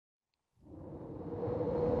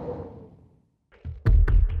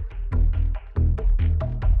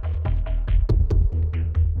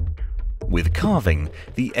With carving,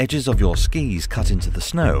 the edges of your skis cut into the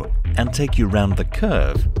snow and take you round the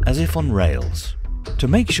curve as if on rails. To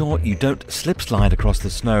make sure you don't slip-slide across the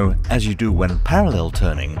snow as you do when parallel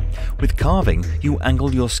turning, with carving you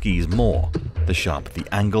angle your skis more. The sharper the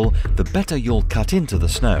angle, the better you'll cut into the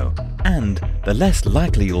snow, and the less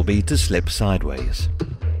likely you'll be to slip sideways.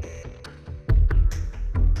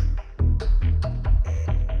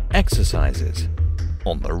 Exercises.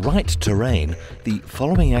 On the right terrain, the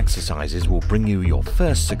following exercises will bring you your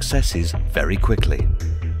first successes very quickly.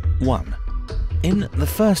 1. In the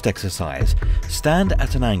first exercise, stand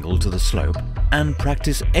at an angle to the slope and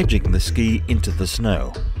practice edging the ski into the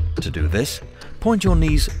snow. To do this, point your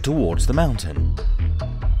knees towards the mountain.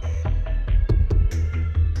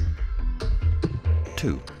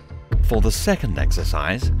 2. For the second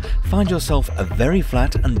exercise, find yourself a very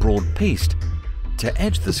flat and broad piste. To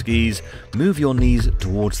edge the skis, move your knees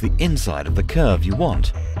towards the inside of the curve you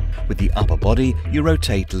want. With the upper body, you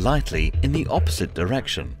rotate lightly in the opposite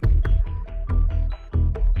direction.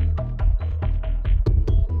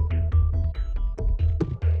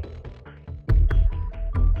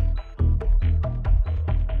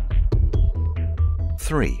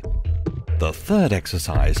 Three. The third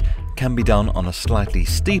exercise can be done on a slightly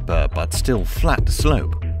steeper but still flat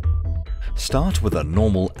slope. Start with a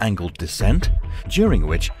normal angled descent, during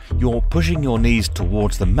which you're pushing your knees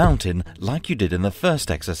towards the mountain like you did in the first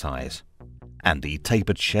exercise. And the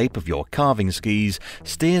tapered shape of your carving skis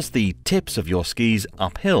steers the tips of your skis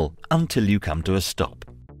uphill until you come to a stop.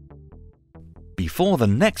 Before the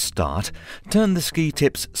next start, turn the ski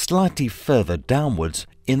tips slightly further downwards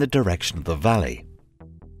in the direction of the valley.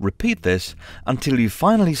 Repeat this until you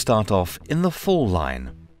finally start off in the fall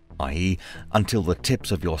line, i.e. until the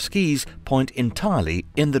tips of your skis point entirely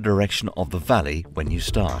in the direction of the valley when you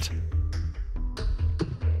start.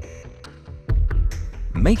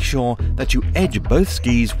 Make sure that you edge both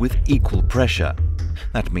skis with equal pressure.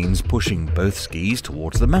 That means pushing both skis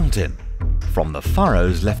towards the mountain. From the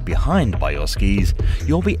furrows left behind by your skis,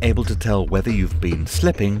 you'll be able to tell whether you've been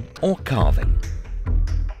slipping or carving.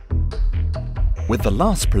 With the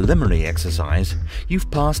last preliminary exercise,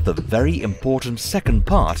 you've passed the very important second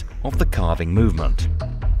part of the carving movement.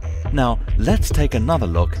 Now, let's take another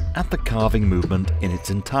look at the carving movement in its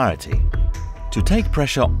entirety. To take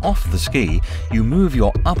pressure off the ski, you move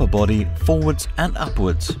your upper body forwards and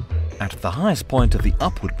upwards. At the highest point of the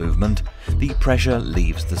upward movement, the pressure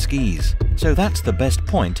leaves the skis, so that's the best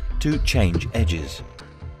point to change edges.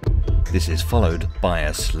 This is followed by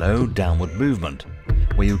a slow downward movement,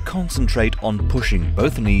 where you concentrate on pushing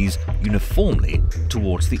both knees uniformly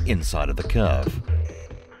towards the inside of the curve.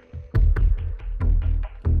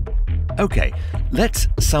 Okay, let's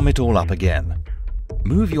sum it all up again.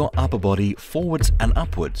 Move your upper body forwards and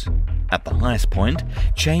upwards. At the highest point,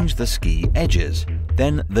 change the ski edges,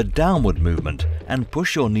 then the downward movement, and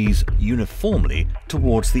push your knees uniformly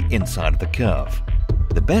towards the inside of the curve.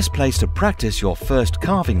 The best place to practice your first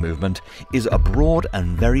carving movement is a broad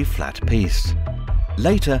and very flat piece.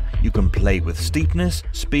 Later, you can play with steepness,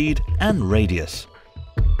 speed, and radius.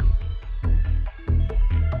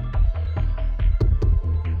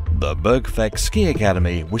 The bergfex Ski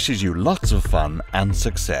Academy wishes you lots of fun and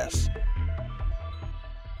success.